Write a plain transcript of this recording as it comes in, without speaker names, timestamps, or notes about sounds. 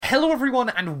Hello everyone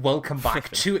and welcome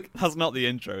back to... That's not the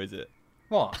intro, is it?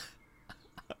 What?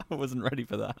 I wasn't ready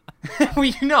for that. Were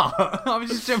you not? I was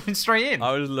just jumping straight in.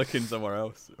 I was looking somewhere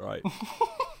else. Right.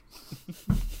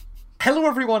 Hello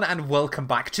everyone and welcome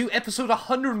back to episode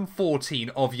 114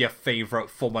 of your favourite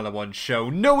Formula 1 show.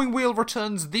 Knowing Wheel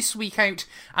returns this week out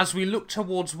as we look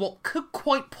towards what could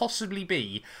quite possibly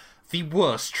be the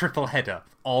worst triple header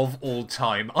of all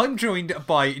time. I'm joined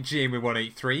by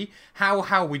Jamie183. How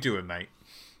are we doing, mate?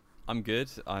 I'm good.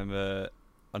 I'm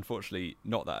unfortunately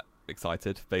not that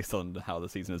excited based on how the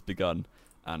season has begun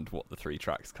and what the three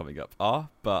tracks coming up are,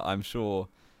 but I'm sure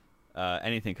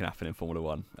anything can happen in Formula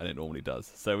 1, and it normally does.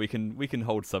 So we can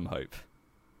hold some hope.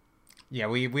 Yeah,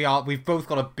 we've both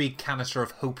got a big canister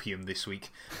of hopium this week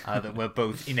that we're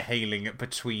both inhaling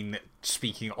between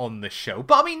speaking on the show.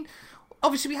 But I mean,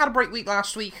 obviously we had a break week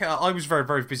last week. I was very,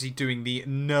 very busy doing the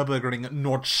Nürburgring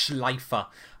Nordschleife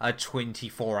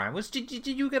 24 hours. Did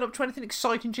you get up to anything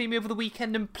exciting, Jamie, over the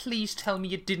weekend? And please tell me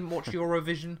you didn't watch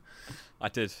Eurovision. I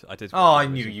did. Oh, I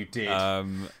knew you did. I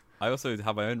also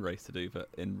have my own race to do, but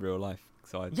in real life.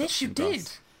 So yes, you did.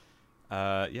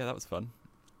 Yeah, that was fun.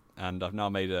 And I've now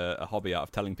made a hobby out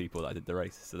of telling people that I did the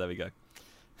race. So there we go.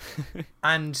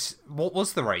 And what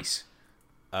was the race?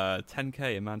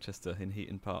 10k in Manchester in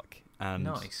Heaton Park. And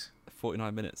nice.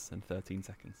 49 minutes and 13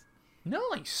 seconds.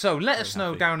 Nice. So let us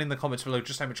know down in the comments below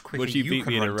just how much quicker Would you beat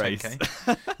can me in run a race?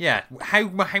 10k. Yeah, how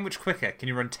much quicker can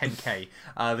you run 10k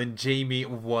than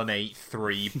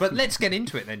Jamie183? But let's get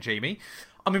into it then, Jamie.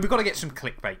 I mean, we've got to get some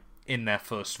clickbait in there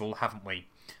first of all, haven't we?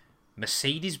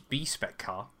 Mercedes B-Spec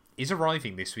car is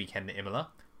arriving this weekend at Imola,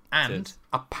 and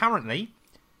apparently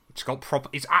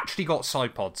it's actually got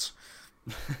side pods.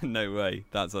 No way,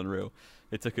 that's unreal.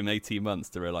 It took them 18 months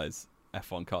to realise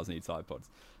F1 cars need side pods.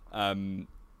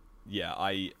 Yeah,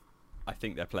 I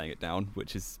think they're playing it down,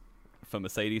 which is, for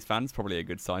Mercedes fans, probably a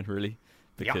good sign, really,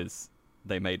 because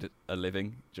they made a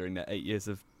living during their 8 years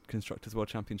of Constructors' World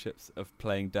Championships of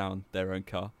playing down their own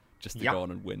car just to go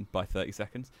on and win by 30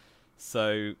 seconds.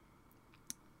 So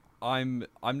I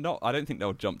don't think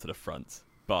they'll jump to the front,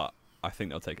 but I think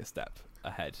they'll take a step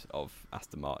ahead of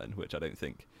Aston Martin, which I don't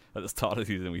think at the start of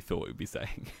the season we thought we'd be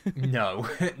saying. No,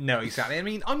 exactly. I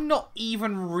mean, I'm not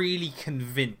even really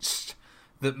convinced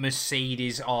that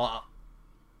Mercedes are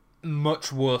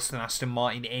much worse than Aston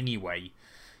Martin anyway,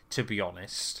 to be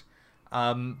honest.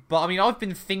 But I mean, I've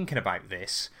been thinking about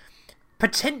this.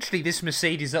 Potentially this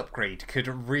Mercedes upgrade could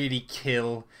really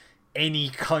kill any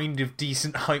kind of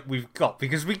decent hype we've got,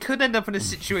 because we could end up in a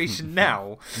situation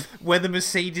now where the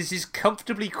Mercedes is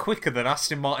comfortably quicker than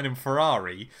Aston Martin and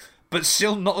Ferrari, but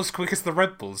still not as quick as the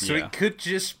Red Bulls. So it could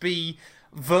just be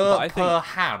Ver per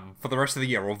Ham for the rest of the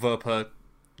year, or Ver per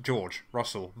George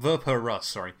Russell. Ver per Russ,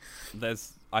 sorry.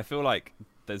 I feel like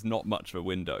there's not much of a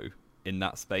window in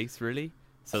that space, really.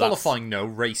 So qualifying, no.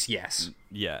 Race, yes.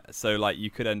 Yeah, so like you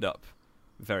could end up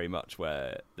very much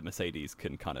where the Mercedes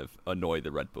can kind of annoy the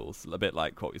Red Bulls, a bit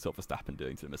like what we saw Verstappen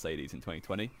doing to the Mercedes in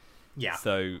 2020. Yeah.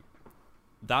 So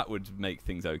that would make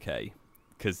things okay,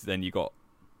 because then you got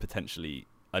potentially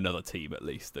another team at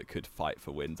least that could fight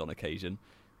for wins on occasion,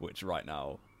 which right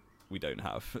now we don't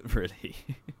have, really.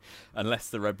 Unless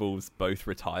the Red Bulls both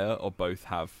retire or both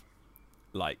have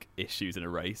like issues in a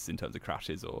race in terms of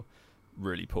crashes or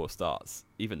really poor starts.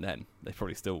 Even then, they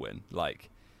probably still win. Like,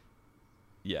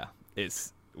 yeah,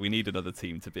 we need another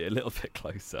team to be a little bit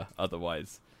closer.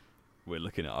 Otherwise, we're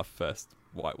looking at our first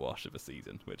whitewash of a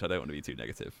season, which I don't want to be too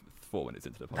negative 4 minutes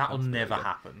into the podcast. That'll never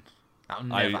happen.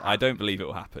 I don't believe it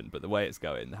will happen, but the way it's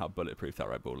going, how bulletproof that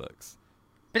Red Bull looks.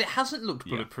 But it hasn't looked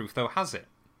bulletproof, though, has it?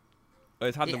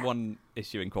 It's had the one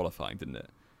issue in qualifying, didn't it?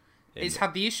 It's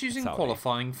had the issues in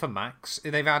qualifying for Max.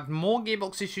 They've had more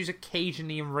gearbox issues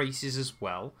occasionally in races as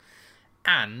well.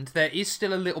 And there is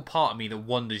still a little part of me that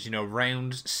wonders,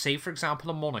 round, say, for example,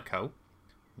 in Monaco,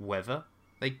 whether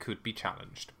they could be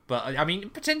challenged. But, I mean,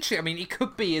 potentially, it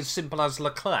could be as simple as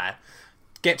Leclerc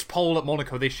gets pole at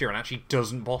Monaco this year and actually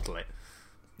doesn't bottle it.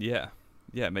 Yeah,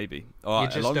 maybe.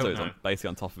 Alonso's basically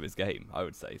on top of his game, I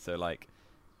would say. So, like,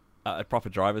 at a proper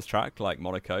driver's track like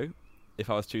Monaco, if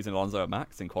I was choosing Alonso at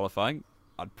Max in qualifying,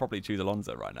 I'd probably choose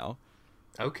Alonso right now.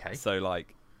 Okay. So,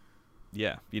 like,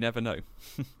 yeah, you never know.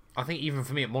 I think even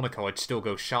for me at Monaco, I'd still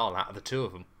go Charles out of the two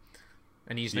of them.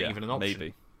 And he's not even an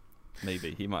option.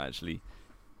 Maybe. He might actually...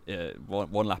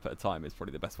 one lap at a time is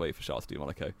probably the best way for Charles to do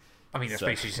Monaco. I mean, that's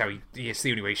basically how it's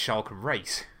the only way Charles can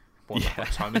race. One lap at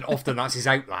a time. And often that's his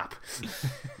outlap.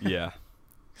 Yeah,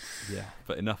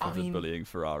 but enough of his bullying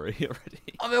Ferrari already.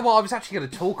 I was actually going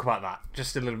to talk about that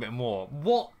just a little bit more.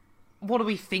 What are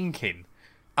we thinking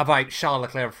about Charles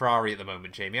Leclerc and Ferrari at the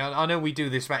moment, Jamie? I know we do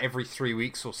this about every 3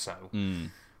 weeks or so.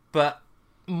 But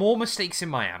more mistakes in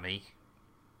Miami.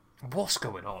 What's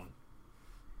going on?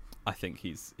 I think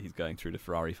he's going through the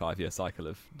Ferrari 5-year cycle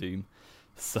of doom.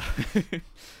 So,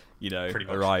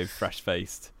 arrive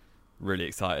fresh-faced, really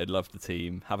excited, love the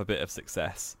team, have a bit of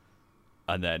success,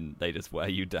 and then they just wear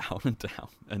you down and down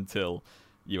until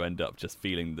you end up just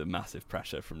feeling the massive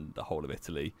pressure from the whole of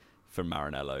Italy, from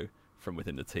Maranello, from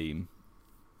within the team.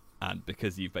 And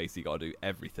because you've basically got to do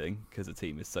everything, because the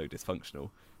team is so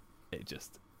dysfunctional, it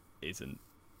just isn't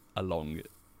a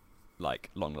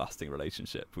long-lasting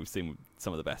relationship. We've seen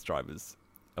some of the best drivers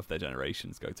of their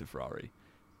generations go to Ferrari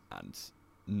and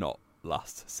not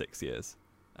last 6 years.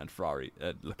 And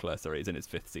Leclerc is in his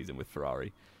 5th season with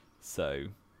Ferrari, so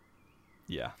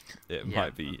yeah, it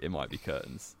might be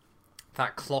curtains.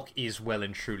 That clock is well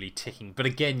and truly ticking. But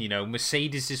again,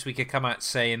 Mercedes this week have come out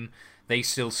saying they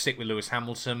still stick with Lewis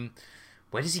Hamilton.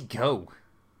 Where does he go?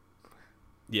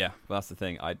 Yeah, well, that's the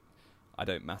thing. I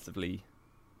don't massively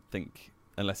think,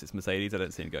 unless it's Mercedes, I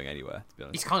don't see him going anywhere, to be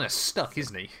honest. He's kind of stuck,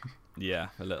 isn't he? Yeah,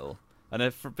 a little.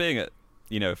 And for being at,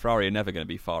 Ferrari are never going to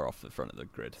be far off the front of the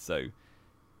grid, so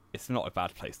it's not a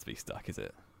bad place to be stuck, is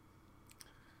it?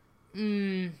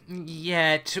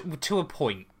 Yeah, to a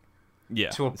point. Yeah,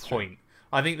 to a point. True.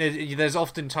 I think there's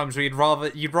often times where you'd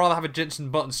rather have a Jenson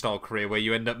Button style career where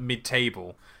you end up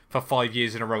mid-table for 5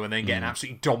 years in a row and then get an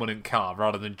absolutely dominant car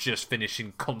rather than just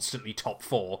finishing constantly top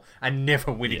 4 and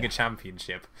never winning a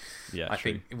championship. Yeah, I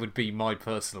think it would be my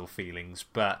personal feelings,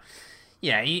 but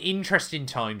yeah, interesting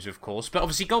times, of course. But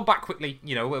obviously, going back quickly,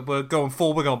 we're going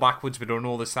forward, we're going backwards, we're doing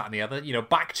all this, that, and the other.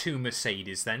 Back to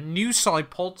Mercedes then. New side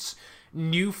pods,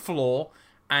 new floor,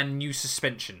 and new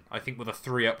suspension, I think, were the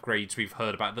 3 upgrades we've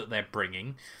heard about that they're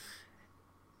bringing.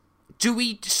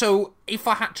 So, if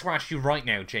I had to ask you right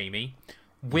now, Jamie,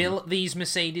 will these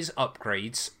Mercedes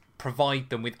upgrades provide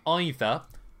them with either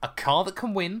a car that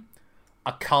can win,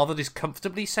 a car that is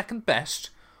comfortably second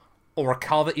best, or a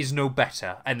car that is no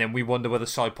better, and then we wonder whether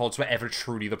side pods were ever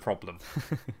truly the problem?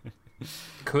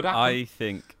 Could happen. I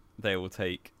think they will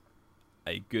take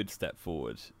a good step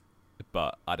forward,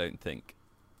 but I don't think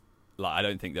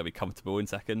they'll be comfortable in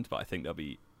second, but I think they'll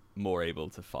be more able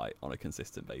to fight on a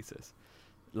consistent basis.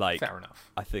 Fair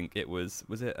enough. I think it was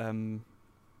it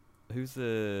who's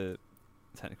the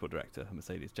technical director of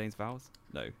Mercedes? James Vowles?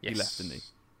 No, yes. He left, didn't he?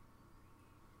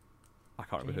 I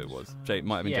can't remember who it was.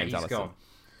 Might have been James Allison. Gone.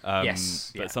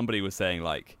 Yes, but somebody was saying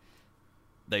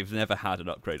they've never had an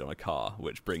upgrade on a car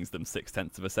which brings them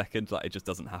 0.6 of a second. It just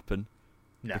doesn't happen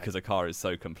because a car is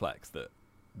so complex that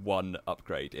one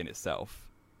upgrade in itself,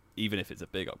 even if it's a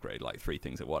big upgrade, like 3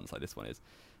 things at once, like this one is,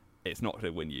 it's not going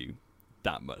to win you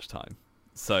that much time.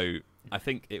 So I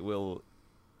think it will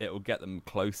get them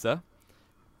closer,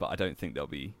 but I don't think they'll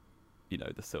be,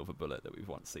 the silver bullet that we've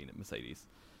once seen at Mercedes.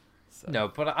 So. No,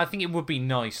 but I think it would be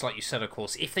nice, like you said, of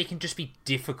course, if they can just be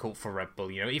difficult for Red Bull,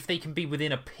 if they can be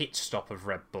within a pit stop of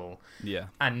Red Bull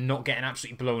and not getting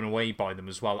absolutely blown away by them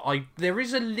as well. There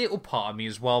is a little part of me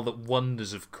as well that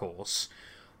wonders, of course,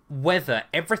 whether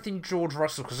everything George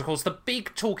Russell, because of course the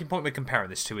big talking point we're comparing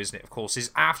this to, isn't it, of course,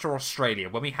 is after Australia,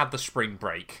 when we had the spring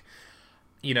break,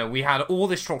 we had all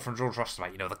this talk from George Russell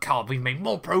about, the car, we've made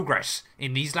more progress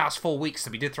in these last 4 weeks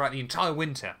than we did throughout the entire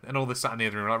winter, and all this, that, and the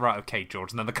other, and we're like, right, okay,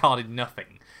 George, and then the car did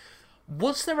nothing.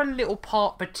 Was there a little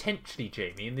part, potentially,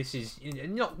 Jamie, and this is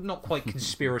not quite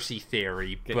conspiracy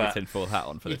theory, but... Get your tinfoil hat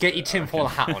on for this. Get your tinfoil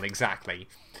hat on, exactly.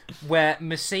 Where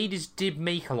Mercedes did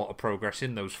make a lot of progress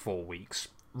in those 4 weeks,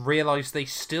 realised they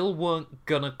still weren't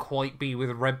going to quite be with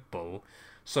Red Bull,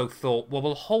 so thought, well,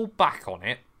 we'll hold back on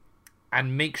it,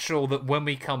 and make sure that when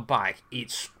we come back,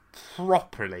 it's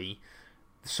properly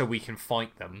so we can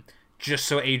fight them. Just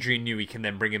so Adrian Newey can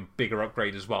then bring in bigger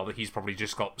upgrade as well, that he's probably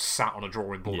just got sat on a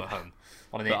drawing board at home.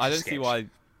 On an I don't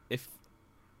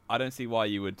see why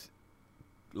you would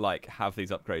have these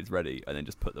upgrades ready and then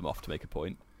just put them off to make a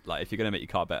point. If you're going to make your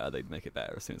car better, they'd make it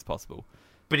better as soon as possible.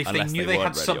 But if they knew they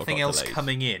had something else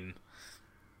coming in,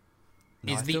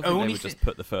 they would just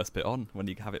put the first bit on when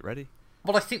you have it ready.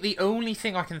 Well, I think the only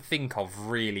thing I can think of,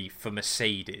 really, for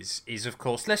Mercedes is, of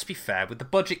course, let's be fair, with the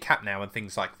budget cap now and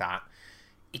things like that,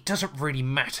 it doesn't really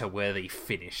matter where they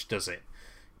finish, does it?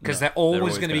 Because they're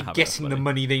always going to be getting the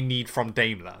money they need from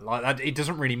Daimler. It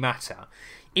doesn't really matter.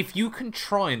 If you can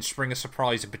try and spring a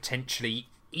surprise and potentially,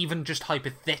 even just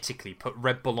hypothetically, put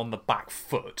Red Bull on the back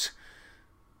foot,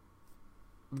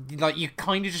 you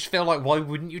kind of just feel like, why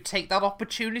wouldn't you take that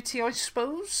opportunity, I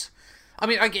suppose? I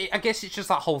mean, I guess it's just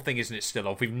that whole thing, isn't it, still,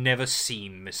 of we've never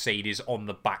seen Mercedes on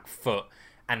the back foot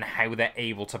and how they're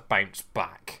able to bounce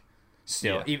back.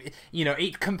 Still,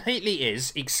 it completely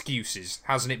is excuses,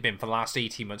 hasn't it been for the last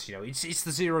 18 months? It's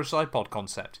the zero side pod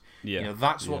concept. Yeah.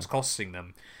 That's what's costing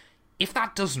them. If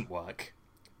that doesn't work,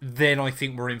 then I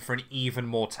think we're in for an even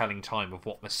more telling time of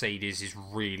what Mercedes is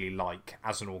really like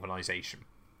as an organisation.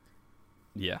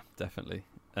 Yeah, definitely.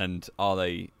 And are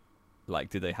they,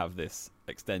 did they have this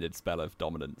extended spell of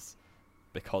dominance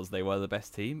because they were the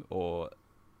best team, or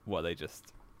were they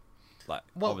just,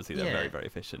 obviously they're very, very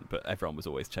efficient, but everyone was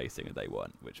always chasing and they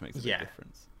weren't, which makes a big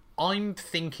difference. I'm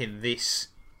thinking this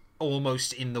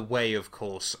almost in the way, of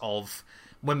course, of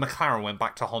when McLaren went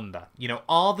back to Honda.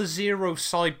 Are the zero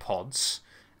side pods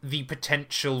the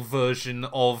potential version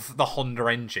of the Honda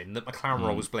engine that McLaren were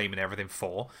always blaming everything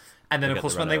for? And then, of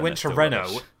course, when they went to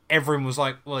Renault, everyone was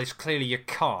like, well, it's clearly your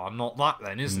car, not that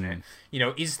then, isn't it?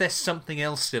 Is there something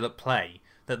else still at play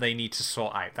that they need to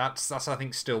sort out? That's I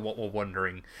think, still what we're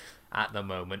wondering at the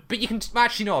moment. But you can...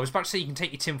 Actually, no, I was about to say you can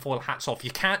take your tinfoil hats off.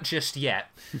 You can't just yet,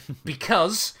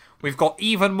 because we've got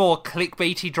even more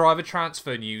clickbaity driver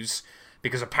transfer news,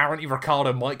 because apparently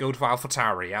Ricciardo might go to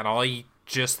AlphaTauri, and I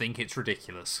just think it's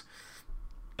ridiculous.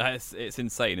 It's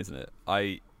insane, isn't it?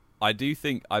 I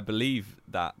believe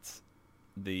that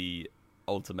the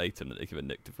ultimatum that they've given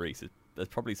Nick de Vries, there's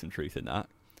probably some truth in that,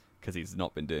 because he's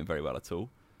not been doing very well at all.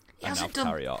 He hasn't done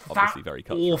are obviously very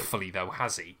cutthroat. Awfully, though,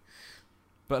 has he?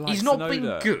 But he's not been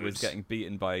good. Was getting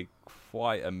beaten by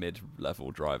quite a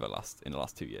mid-level driver in the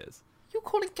last 2 years. You're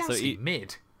calling Gasly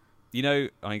mid?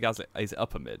 Gasly is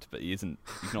upper mid, but he's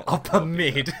not upper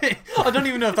mid. I don't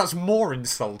even know if that's more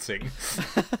insulting.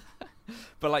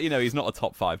 But he's not a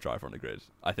top 5 driver on the grid.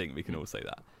 I think we can all say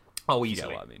that. Oh, easily.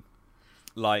 You know what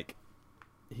I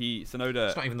mean?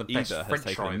 Tsunoda not even the best either French has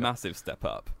taken driver. a massive step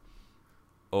up,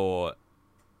 or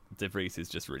De Vries is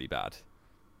just really bad.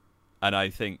 And I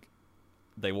think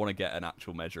they want to get an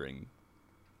actual measuring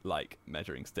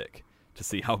stick to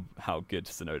see how good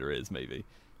Tsunoda is, maybe.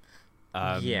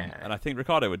 And I think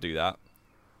Ricciardo would do that.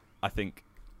 I think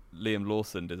Liam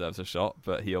Lawson deserves a shot,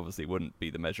 but he obviously wouldn't be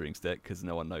the measuring stick because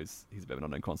no one knows. He's a bit of an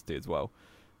unknown quantity as well.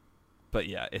 But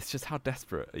yeah, it's just how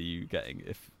desperate are you getting?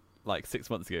 If 6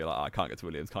 months ago, I can't get to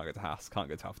Williams, can't get to Haas, can't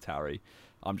get to AlphaTauri,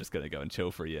 I'm just going to go and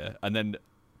chill for a year. And then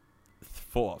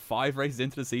 5 races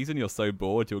into the season, you're so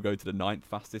bored, you'll go to the 9th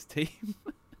fastest team.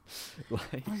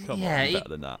 Come on, better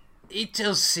than that. It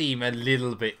does seem a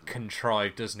little bit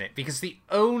contrived, doesn't it? Because the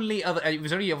only other... It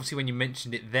was only obviously when you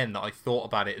mentioned it then that I thought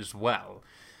about it as well.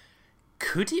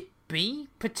 Could it be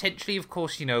potentially, of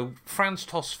course, Franz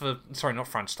Tost not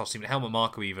Franz Tost, but Helmut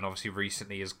Marko even obviously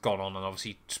recently has gone on and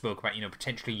obviously spoke about,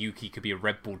 potentially Yuki could be a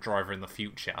Red Bull driver in the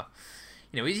future.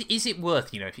 Is it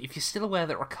worth, if you're still aware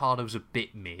that Ricciardo's a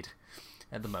bit mid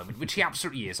at the moment, which he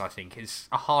absolutely is, I think, is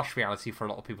a harsh reality for a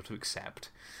lot of people to accept.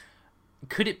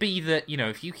 Could it be that,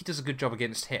 if Yuki does a good job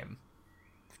against him,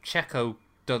 if Checo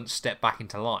doesn't step back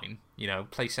into line,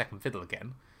 play second fiddle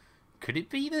again, could it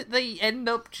be that they end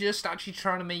up just actually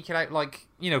trying to make it out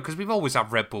because we've always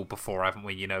had Red Bull before, haven't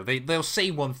we? They'll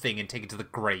say one thing and take it to the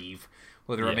grave,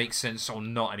 whether it makes sense or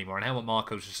not anymore, and Helmut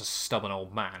Marko's just a stubborn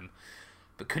old man.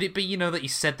 But could it be, that he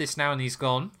said this now and he's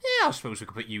gone, yeah, I suppose we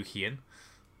could put Yuki in?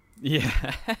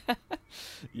 Yeah.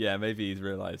 Yeah, maybe he's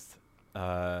realised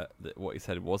that what he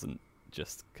said wasn't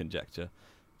just conjecture,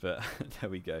 but there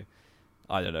we go.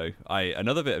 I don't know.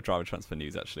 Another bit of driver transfer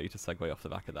news, actually, to segue off the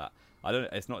back of that.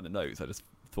 It's not in the notes. I just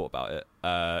thought about it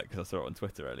because I saw it on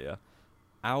Twitter earlier.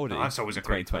 Audi, that's always a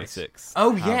great 2026.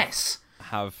 Oh yes,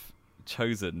 have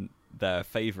chosen their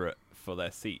favourite for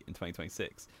their seat in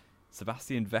 2026,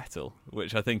 Sebastian Vettel,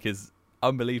 which I think is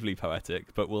unbelievably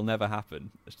poetic, but will never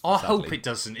happen. I hope it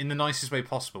doesn't, in the nicest way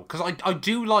possible, because I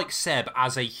do like Seb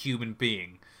as a human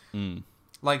being.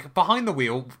 Behind the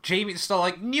wheel, Jamie, it's still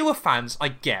newer fans, I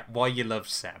get why you love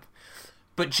Seb.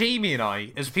 But Jamie and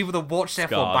I, as people that watched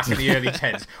F1 back in the early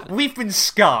 10s, we've been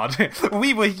scarred.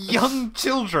 We were young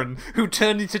children who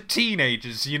turned into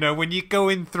teenagers, when you're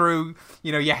going through,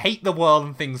 you hate the world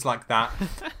and things like that.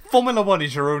 Formula 1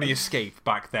 is your only escape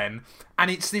back then. And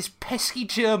it's this pesky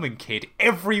German kid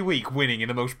every week winning in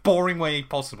the most boring way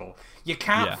possible. You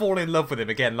can't fall in love with him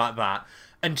again like that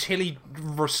until he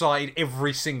recited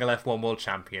every single F1 world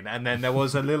champion. And then there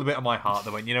was a little bit of my heart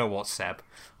that went, you know what, Seb?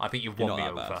 I think you've won me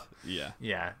over. Bad. Yeah.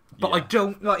 Yeah. But I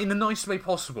don't, in the nicest way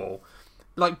possible,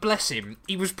 bless him,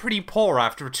 he was pretty poor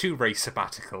after a 2-race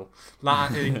sabbatical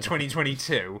in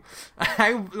 2022.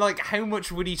 How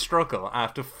much would he struggle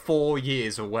after 4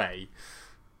 years away?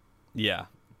 Yeah.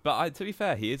 But to be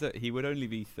fair, he would only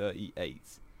be 38.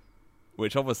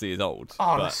 Which obviously is old.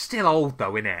 Oh, that's still old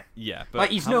though, isn't it? Yeah.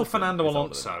 But he's no Fernando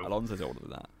Alonso. Alonso's older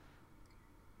than that.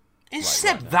 Is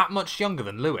Seb that much younger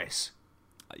than Lewis?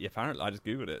 Yeah, apparently, I just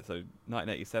googled it. So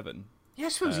 1987. Yeah, I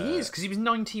suppose he is, because he was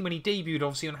 19 when he debuted,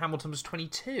 obviously, and Hamilton was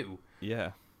 22.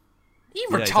 Yeah. He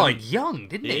retired young,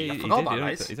 didn't he? I forgot about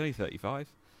that. He's only 35.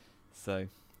 So,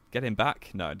 get him back?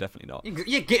 No, definitely not.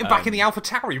 Yeah, get him back in the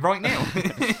AlphaTauri right now.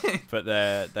 But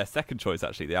their second choice,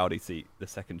 actually, the Audi seat, the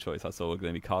second choice I saw was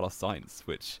going to be Carlos Sainz,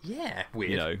 which... Yeah,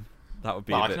 weird. You know, that would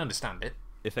be I can understand it.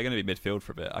 If they're going to be midfield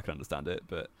for a bit, I can understand it,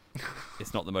 but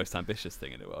it's not the most ambitious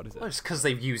thing in the world, is it? Well, it's because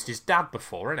they've used his dad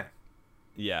before, isn't it?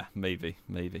 Yeah, maybe.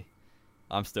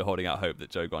 I'm still holding out hope that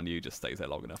Zhou Guanyu just stays there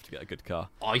long enough to get a good car.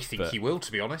 I think he will,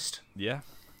 to be honest. Yeah.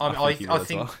 I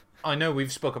think I know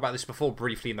we've spoke about this before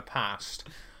briefly in the past,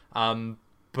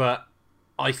 but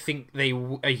I think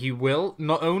he will.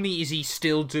 Not only is he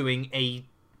still doing a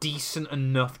decent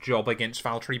enough job against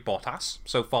Valtteri Bottas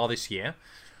so far this year,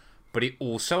 but it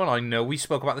also, and I know we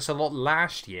spoke about this a lot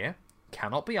last year,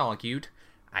 cannot be argued,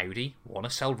 Audi want to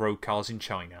sell road cars in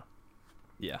China.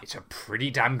 Yeah. It's a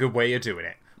pretty damn good way of doing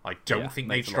it. I don't think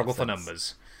they'd struggle for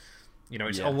numbers. You know,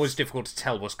 it's always difficult to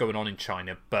tell what's going on in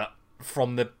China, but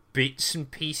from the bits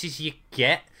and pieces you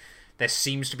get, there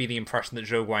seems to be the impression that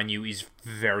Zhou Guanyu is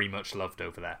very much loved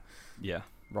over there. Yeah,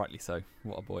 rightly so.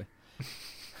 What a boy.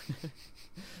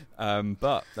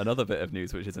 But another bit of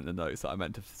news, which isn't the notes that I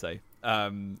meant to say.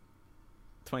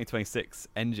 2026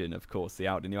 engine, of course, the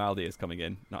new Audi is coming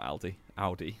in. Not Aldi,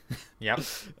 Audi. Yep.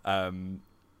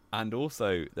 And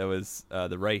also, there was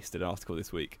the race did an article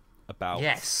this week about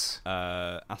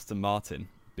Aston Martin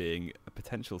being a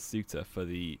potential suitor for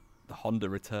the Honda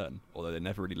return, although they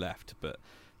never really left, but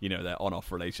you know, their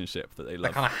on-off relationship that they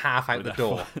love. They're kind of half out the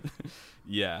door.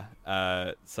 Yeah.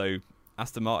 So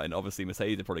Aston Martin, obviously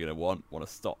Mercedes are probably going to want to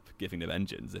stop giving them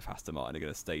engines if Aston Martin are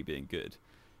going to stay being good.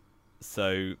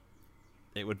 So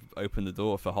it would open the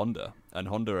door for Honda. And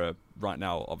Honda are right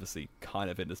now obviously kind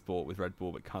of in the sport with Red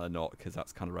Bull, but kind of not, because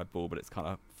that's kind of Red Bull, but it's kind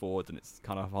of Ford and it's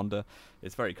kind of Honda.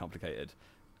 It's very complicated.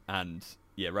 And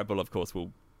yeah, Red Bull, of course,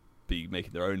 will be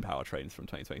making their own powertrains from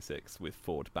 2026 with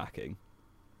Ford backing.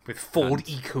 With Ford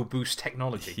EcoBoost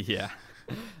technology. Yeah.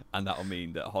 And that will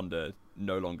mean that Honda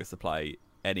no longer supply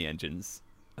any engines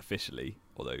officially,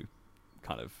 although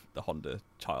kind of the Honda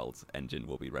child's engine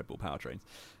will be Red Bull powertrains.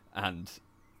 And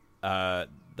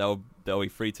they'll be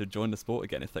free to join the sport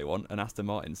again if they want, and Aston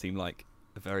Martin seem like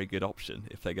a very good option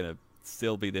if they're going to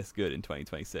still be this good in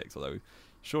 2026, although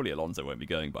surely Alonso won't be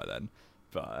going by then.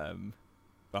 But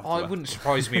it wouldn't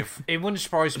surprise me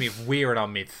if we're in our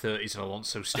mid-30s and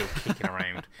Alonso's still kicking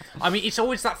around. I mean, it's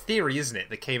always that theory, isn't it,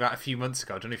 that came out a few months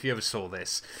ago. I don't know if you ever saw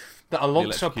this, that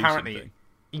Alonso apparently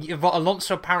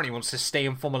wants to stay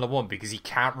in Formula 1 because he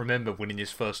can't remember winning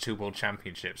his first 2 world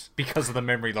championships because of the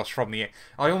memory loss from the...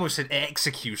 I almost said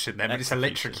execution then, but it's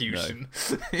electrocution.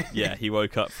 No. Yeah, he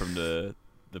woke up from the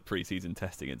pre-season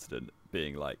testing incident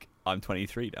being like, I'm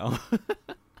 23 now.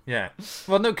 Yeah.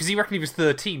 Well, no, because he reckoned he was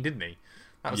 13, didn't he?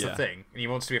 That was the thing. And he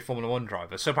wants to be a Formula 1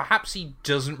 driver. So perhaps he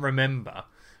doesn't remember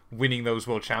winning those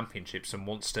world championships and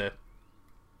wants to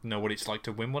know what it's like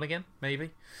to win one again, maybe.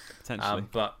 Potentially.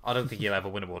 But I don't think he'll ever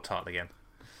win a world title again.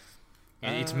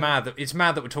 It's mad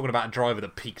that we're talking about a driver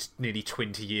that peaked nearly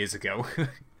 20 years ago.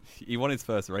 He won his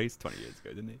first race 20 years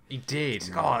ago, didn't he? He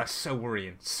did. Oh, that's so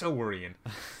worrying. So worrying.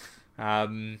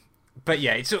 But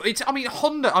yeah, it's. I mean,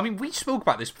 Honda. I mean, we spoke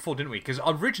about this before, didn't we? Because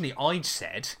originally I'd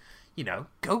said, you know,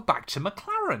 go back to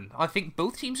McLaren. I think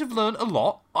both teams have learned a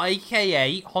lot.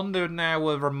 AKA Honda now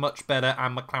are much better,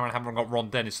 and McLaren haven't got Ron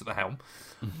Dennis at the helm.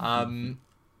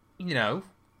 You know,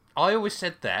 I always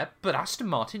said there, but Aston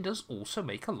Martin does also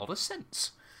make a lot of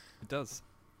sense. It does.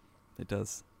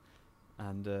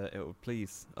 And it will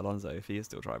please Alonso if he is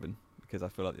still driving, because I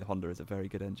feel like the Honda is a very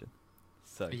good engine.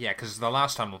 So yeah, because the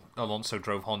last time Alonso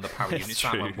drove Honda power units,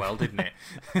 that went well, didn't it?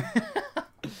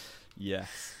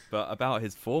 Yes, but about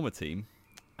his former team,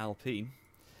 Alpine,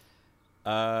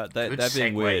 they're being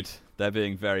segue. weird. They're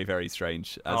being very, very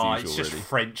strange, as usual, it's just really.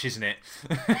 French, isn't it?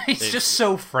 It's just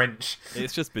so French.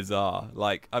 It's just bizarre.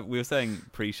 Like, we were saying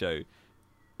pre-show,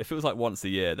 if it was like once a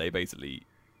year, they basically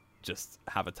just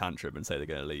have a tantrum and say they're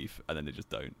going to leave, and then they just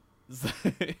don't. So,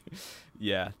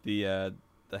 yeah, the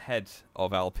head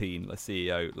of Alpine, the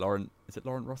CEO, Laurent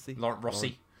Rossi? Laurent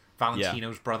Rossi,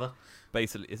 Valentino's brother.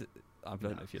 Basically, is it? I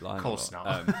don't know if you're lying. Of course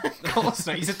not. Of course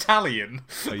not. He's Italian.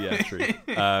 Oh yeah, true.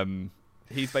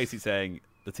 He's basically saying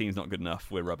the team's not good enough.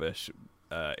 We're rubbish.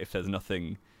 If there's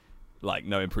nothing, like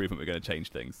no improvement, we're going to change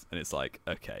things. And it's like,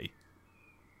 okay,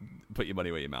 put your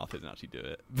money where your mouth is and actually do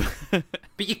it.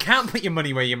 But you can't put your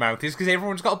money where your mouth is because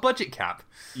everyone's got a budget cap.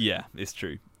 Yeah, it's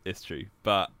true.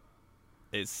 But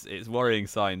it's worrying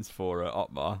signs for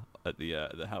Otmar at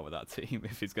the helm of that team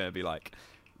if he's going to be like,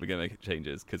 we're going to make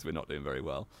changes because we're not doing very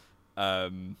well.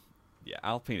 Yeah,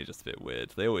 Alpine are just a bit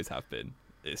weird. They always have been.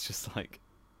 It's just like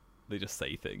they just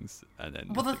say things and then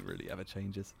nothing really ever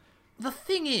changes. The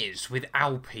thing is with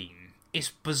Alpine, it's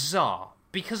bizarre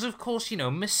because, of course,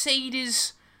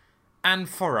 Mercedes and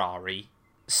Ferrari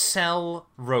sell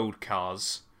road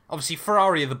cars. Obviously,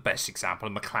 Ferrari are the best example,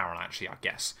 and McLaren, actually, I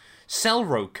guess, sell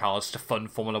road cars to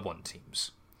fund Formula 1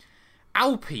 teams.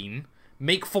 Alpine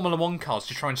make Formula 1 cars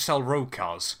to try and sell road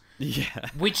cars. Yeah.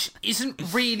 Which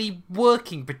isn't really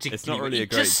working particularly. It's not really a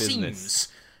great business. It just seems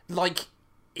like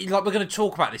we're going to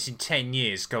talk about this in 10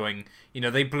 years, going,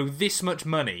 they blew this much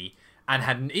money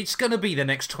and it's going to be the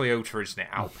next Toyota, isn't it,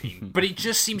 Alpine? But it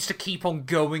just seems to keep on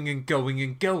going and going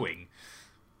and going.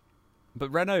 But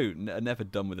Renault are never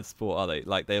done with the sport, are they?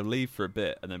 Like, they'll leave for a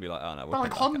bit and then be like, oh no, we're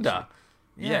like Honda.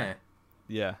 Yeah.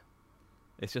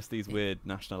 It's just these weird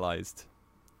nationalised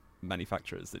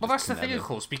manufacturers. Well, that's the thing, of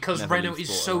course, because Renault is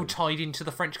so tied into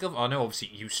the French government. I know, obviously,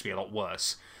 it used to be a lot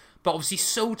worse, but obviously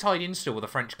so tied in still with the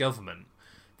French government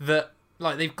that,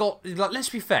 they've got... let's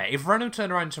be fair, if Renault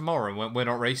turned around tomorrow and went, we're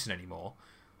not racing anymore,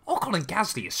 Ocon and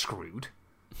Gasly are screwed.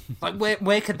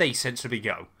 Where could they sensibly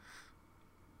go?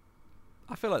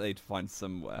 I feel like they'd find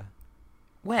somewhere.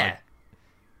 Where?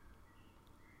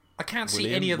 I can't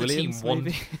see any other team.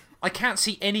 I can't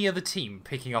see any other team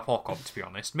picking up Ocon, to be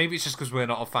honest. Maybe it's just because we're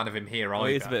not a fan of him here either.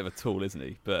 Well, he's a bit of a tool, isn't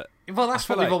he? But that's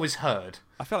what we've always heard.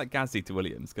 I feel like Gasly to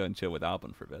Williams, go and chill with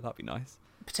Albon for a bit. That'd be nice.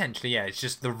 Potentially, yeah. It's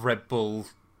just the Red Bull,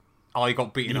 I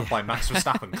got beaten up by Max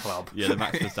Verstappen club. Yeah, the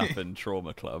Max Verstappen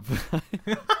trauma club.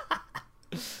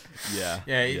 Yeah,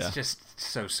 it's just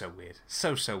so weird.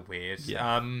 So weird.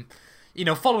 Yeah.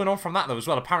 Following on from that, though, as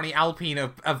well, apparently Alpine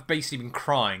have basically been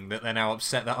crying that they're now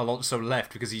upset that Alonso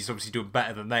left because he's obviously doing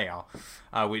better than they are,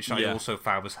 which I also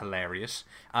found was hilarious.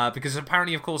 Because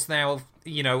apparently, of course, now,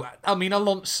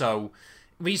 Alonso,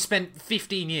 we spent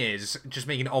 15 years just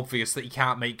making it obvious that he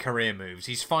can't make career moves.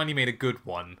 He's finally made a good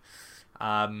one,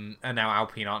 and now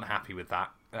Alpine aren't happy with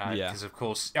that. Because, of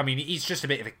course, it's just a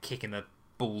bit of a kick in the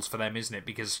balls for them, isn't it?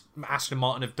 Because Aston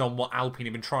Martin have done what Alpine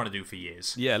have been trying to do for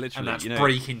years. Yeah, literally. And that's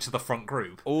break into the front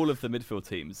group. All of the midfield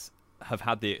teams have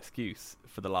had the excuse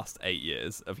for the last 8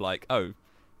 years of like, oh,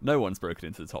 no one's broken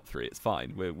into the top 3. It's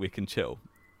fine. We can chill.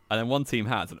 And then one team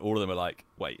has, and all of them are like,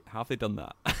 wait, how have they done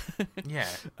that? Yeah.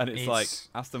 And it's like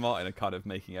Aston Martin are kind of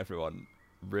making everyone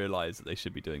realise that they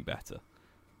should be doing better.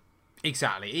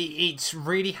 Exactly. It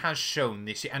really has shown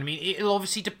this year. It'll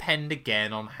obviously depend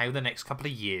again on how the next couple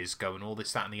of years go and all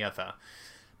this, that and the other.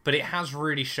 But it has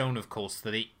really shown, of course,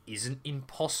 that it isn't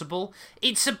impossible.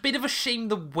 It's a bit of a shame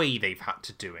the way they've had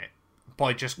to do it.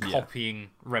 By just copying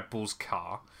Red Bull's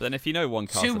car. But then if you know one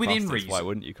car's the fastest, why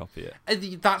wouldn't you copy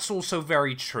it? That's also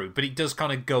very true. But it does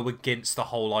kind of go against the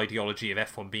whole ideology of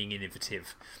F1 being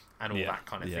innovative and all that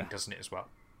kind of thing, doesn't it, as well?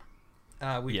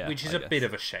 Which is a bit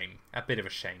of a shame.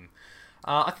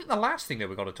 I think the last thing that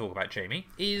we've got to talk about, Jamie,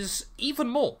 is even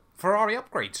more Ferrari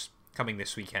upgrades coming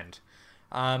this weekend.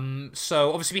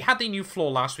 So, obviously, we had the new floor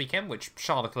last weekend, which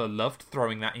Charles Leclerc loved,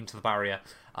 throwing that into the barrier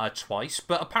twice.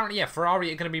 But apparently,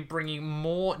 Ferrari are going to be bringing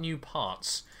more new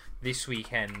parts this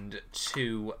weekend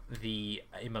to the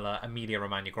Emilia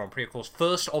Romagna Grand Prix. Of course,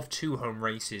 first of 2 home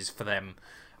races for them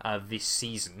this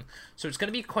season. So it's going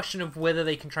to be a question of whether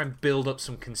they can try and build up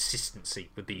some consistency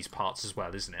with these parts as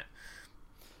well, isn't it?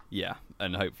 Yeah,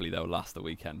 and hopefully they'll last the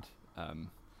weekend.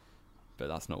 But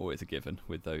that's not always a given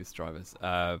with those drivers.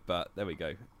 But there we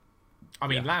go.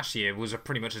 Last year was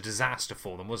pretty much a disaster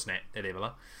for them, wasn't it, at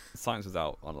Imola? Sainz was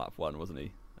out on lap 1, wasn't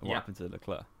he? And what happened to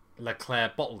Leclerc?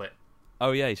 Leclerc bottled it.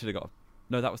 Oh, yeah, he should have got...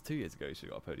 No, that was 2 years ago he should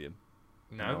have got a podium.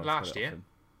 No, last year.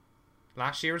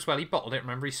 Last year as well, he bottled it.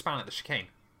 Remember, he span at the chicane.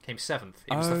 Came 7th.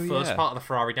 It was the first part of the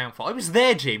Ferrari downfall. I was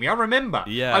there, Jamie. I remember.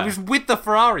 Yeah. I was with the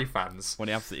Ferrari fans. When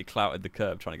he absolutely clouted the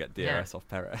curb trying to get DRS off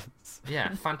Perez.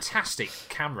 Yeah, fantastic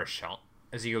camera shot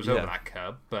as he goes over that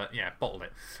curb. But, bottled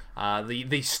it.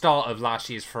 The start of last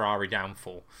year's Ferrari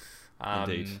downfall.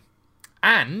 Indeed.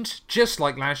 And, just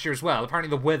like last year as well, apparently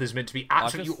the weather's meant to be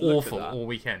absolutely awful all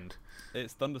weekend.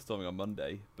 It's thunderstorming on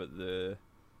Monday, but the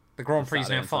Grand Prix is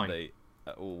now fine. Sunday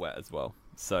are all wet as well.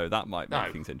 So that might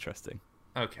make things interesting.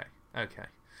 Okay.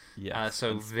 Yeah.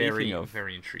 So very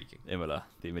intriguing. Imola,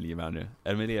 the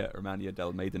Emilia Romagna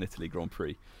del Made in Italy Grand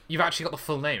Prix. You've actually got the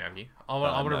full name, haven't you? I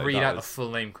want to read out the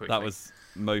full name quickly. That was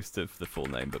most of the full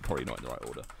name, but probably not in the right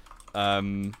order.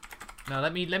 Now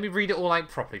let me read it all out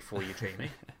properly for you,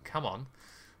 Jamie. Come on.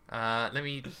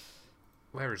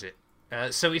 Where is it?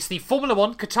 So it's the Formula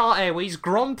 1 Qatar Airways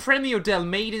Gran Premio del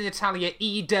Made in Italia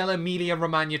e del Emilia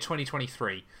Romagna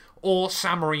 2023. Or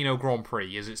San Marino Grand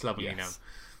Prix, as it's lovely known.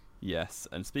 Yes,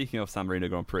 and speaking of San Marino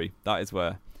Grand Prix, that is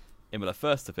where Imola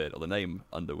first appeared, or the name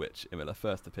under which Imola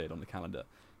first appeared on the calendar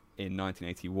in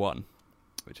 1981,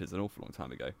 which is an awful long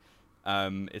time ago.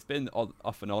 It's been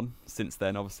off and on since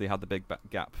then. Obviously, had the big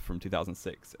gap from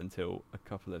 2006 until a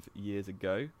couple of years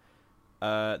ago.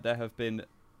 There have been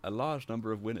a large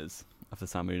number of winners of the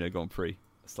San Marino Grand Prix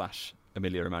 /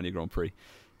 Emilia Romagna Grand Prix.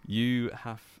 You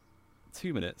have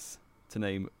 2 minutes to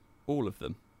name all of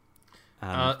them.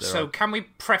 So can we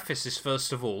preface this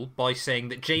first of all by saying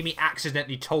that Jamie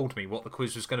accidentally told me what the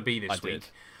quiz was going to be this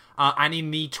week. And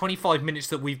in the 25 minutes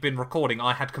that we've been recording,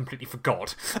 I had completely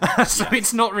forgot. So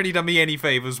it's not really done me any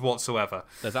favours whatsoever.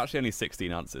 There's actually only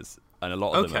 16 answers, and a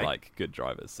lot of them are like good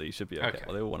drivers, so you should be okay.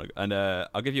 Well, they all want to. And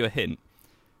I'll give you a hint.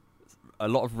 A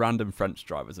lot of random French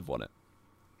drivers have won it.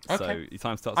 Okay. So your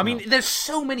time starts now. I mean, there's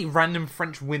so many random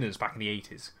French winners back in the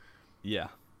 80s. Yeah.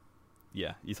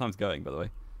 Your time's going, by the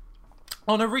way.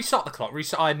 Oh, no, restart the clock.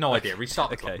 I had no idea. Restart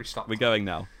the clock. We're going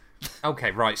now. Okay,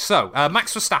 right. So,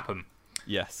 Max Verstappen.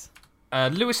 Yes.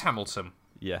 Lewis Hamilton.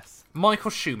 Yes.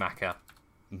 Michael Schumacher.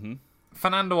 Mm-hmm.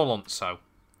 Fernando Alonso.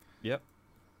 Yep.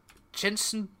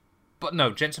 Jenson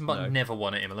Button never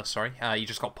won at Imola, sorry. You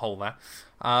just got pole there.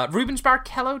 Rubens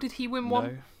Barrichello, did he win one?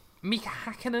 No. Mika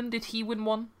Hakkinen, did he win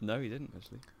one? No, he didn't,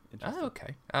 actually. Oh,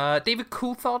 okay. David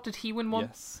Coulthard, did he win one?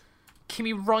 Yes.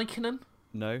 Kimi Räikkönen?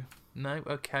 No. No,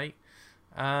 okay.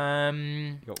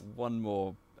 You got one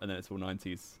more, and then it's all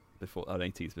 90s before,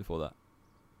 80s before that.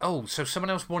 Oh, so someone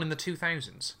else won in the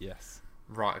 2000s? Yes.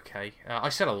 Right, okay. I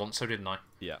said Alonso, didn't I?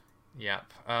 Yeah.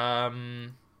 Yep.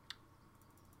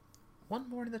 One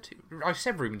more in the I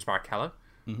said Rubens Barrichello.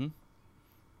 Mm-hmm.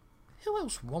 Who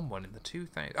else won one in the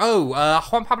 2000s? Oh,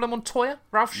 Juan Pablo Montoya?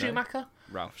 Ralf Schumacher?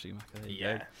 Ralf Schumacher, there you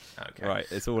go. Okay. Right,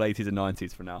 it's all 80s and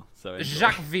 90s for now. So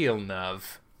Jacques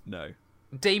Villeneuve. No.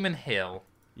 Damon Hill.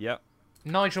 Yep.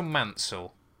 Nigel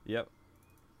Mansell. Yep.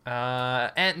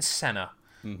 Ayrton Senna.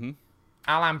 Mm-hmm.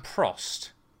 Alain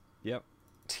Prost. Yep.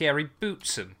 Thierry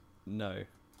Boutsen. No.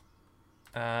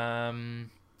 Keke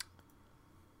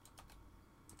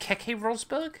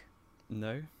Rosberg? No.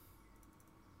 I'm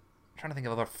trying to think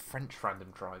of other French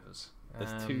random drivers.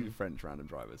 There's 2 French random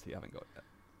drivers you haven't got yet.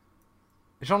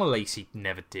 Jean Alesi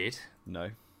never did. No.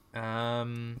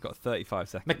 You've got 35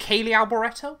 seconds. Michele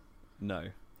Alboreto? No,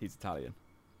 he's Italian.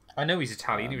 I know he's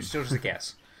Italian. He was still just a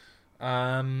guess.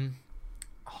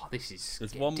 This is.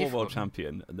 There's one more world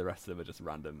champion, and the rest of them are just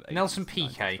random. Nelson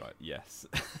Piquet. Yes.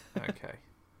 Okay.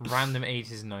 Random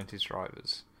 80s and 90s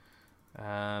drivers.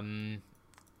 I'm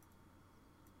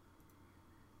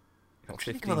trying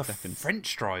to think of other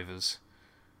French drivers.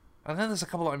 I know there's a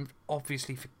couple that I'm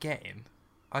obviously forgetting.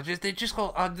 They just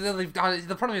got.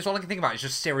 The problem is, all I can think about is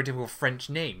just stereotypical French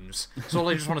names. So all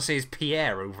I just want to say is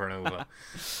Pierre over and over.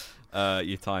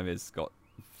 Your time has got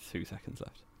 2 seconds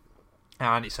left.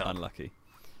 And it's up. Unlucky.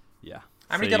 Yeah.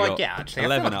 How many did I get, actually?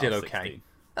 11 I feel like I did okay. 16.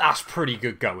 That's pretty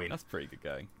good going. That's pretty good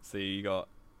going. So you got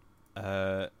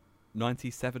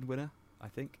 97 winner, I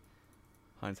think.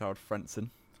 Heinz-Harald Frentzen.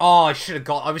 Oh, I should have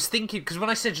got. I was thinking because when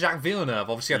I said Jacques Villeneuve,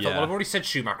 obviously I thought, well, I've already said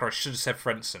Schumacher. I should have said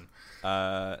Frentzen.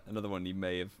 Another one you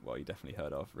may have, you definitely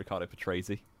heard of, Riccardo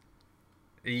Patrese.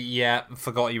 Yeah,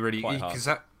 forgot you really. Because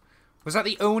was that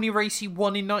the only race he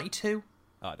won in '92?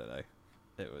 I don't know.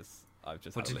 It was. I've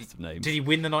just had a list of names. Did he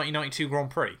win the 1992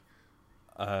 Grand Prix?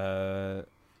 I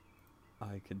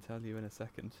can tell you in a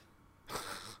second.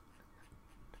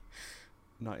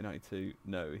 1992.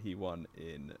 No, he won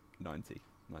in 1990.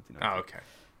 Oh, okay.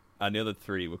 And the other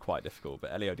 3 were quite difficult,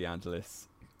 but Elio De Angelis.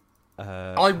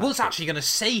 I was actually going to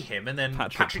say him, and then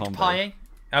Patrick Paye.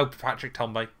 Oh, Patrick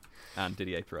Tombe. And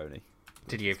Didier Pironi.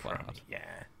 Didier Pironi,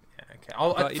 yeah. Okay.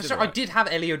 I did have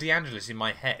Elio De Angelis in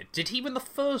my head. Did he win the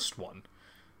first one?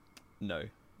 No,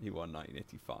 he won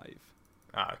 1985.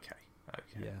 Ah, okay.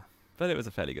 Yeah, but it was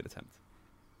a fairly good attempt.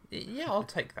 Yeah, I'll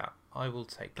take that. I will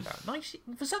take that. Nice.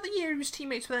 Was that the year he was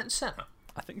teammates with Ayrton Senna?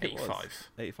 I think it 85. was.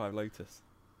 85 Lotus.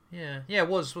 Yeah, it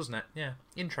was, wasn't it? Yeah,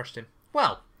 interesting.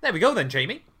 Well, there we go then,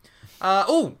 Jamie.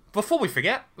 Before we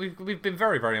forget, we've been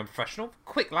very, very unprofessional.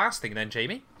 Quick last thing then,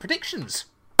 Jamie. Predictions.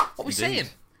 What are we saying?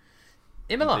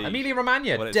 Imola, Emilia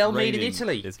Romagna, Del Made in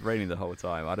Italy. It's raining the whole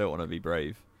time. I don't want to be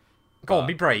brave. Go on,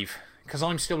 be brave. Because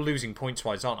I'm still losing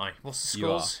points-wise, aren't I? What's the scores?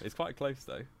 You are. It's quite close,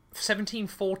 though.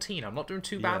 17-14. I'm not doing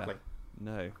too badly.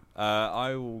 No.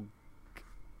 I will...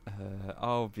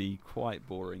 I'll be quite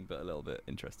boring, but a little bit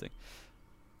interesting.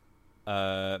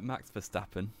 Max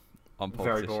Verstappen on pole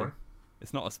position. Very boring.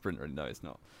 It's not a sprint, really. No, it's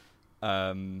not.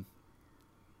 I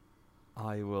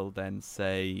will then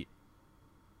say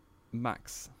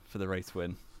Max for the race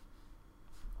win.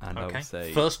 And I will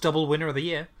say... First double winner of the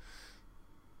year.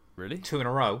 Really? 2 in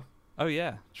a row. Oh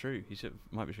yeah, true. He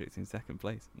might be predicting second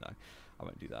place. No, I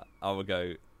won't do that. I will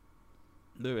go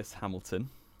Lewis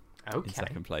Hamilton in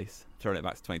second place, throwing it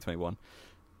back to 2021,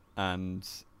 and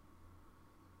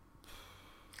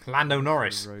Lando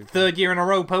Norris, third year in a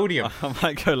row podium. I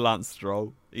might go Lance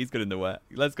Stroll. He's good in the wet.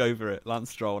 Let's go for it.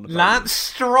 Lance Stroll on the podium. Lance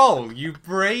Stroll, you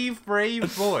brave boy.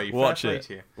 Watch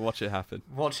it. Watch it happen.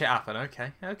 Watch it happen.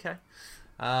 Okay.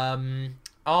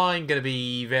 I'm going to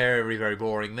be very, very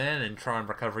boring then and try and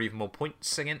recover even more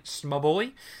points against my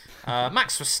boy.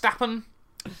 Max Verstappen.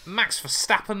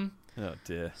 Oh,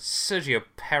 dear. Sergio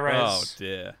Perez. Oh,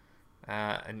 dear.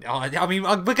 I mean,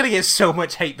 we're going to get so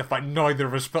much hate the fact neither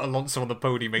of us put Alonso on the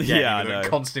podium again. Yeah, even though it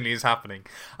constantly is happening.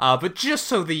 But just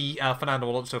so the Fernando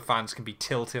Alonso fans can be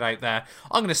tilted out there,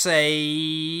 I'm going to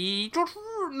say...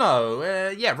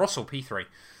 Russell, P3.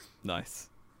 Nice.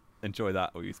 Enjoy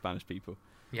that, all you Spanish people.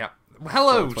 Yeah.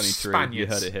 Hello, Spaniards. You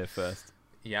heard it here first.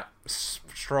 Yeah.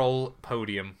 Stroll,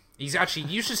 podium. He's actually...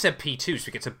 You should have said P2 so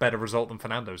he gets a better result than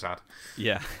Fernando's had.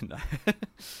 Yeah. No.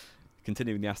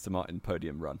 Continuing the Aston Martin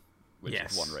podium run. Which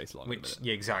is one race long.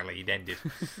 Yeah, exactly. It ended.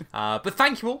 But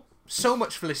thank you all so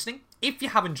much for listening. If you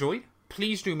have enjoyed,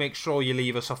 please do make sure you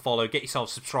leave us a follow, get yourself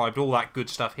subscribed, all that good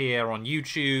stuff here on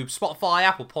YouTube, Spotify,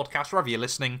 Apple Podcasts, wherever you're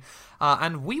listening.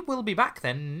 And we will be back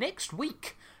then next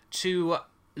week to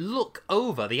look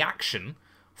over the action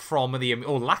from the,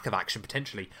 or lack of action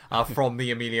potentially, from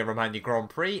the Emilia Romagna Grand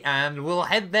Prix. And we'll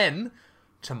head then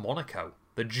to Monaco,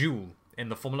 the jewel in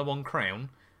the Formula 1 crown.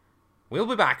 We'll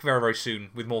be back very, very soon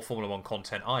with more Formula 1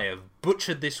 content. I have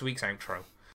butchered this week's outro.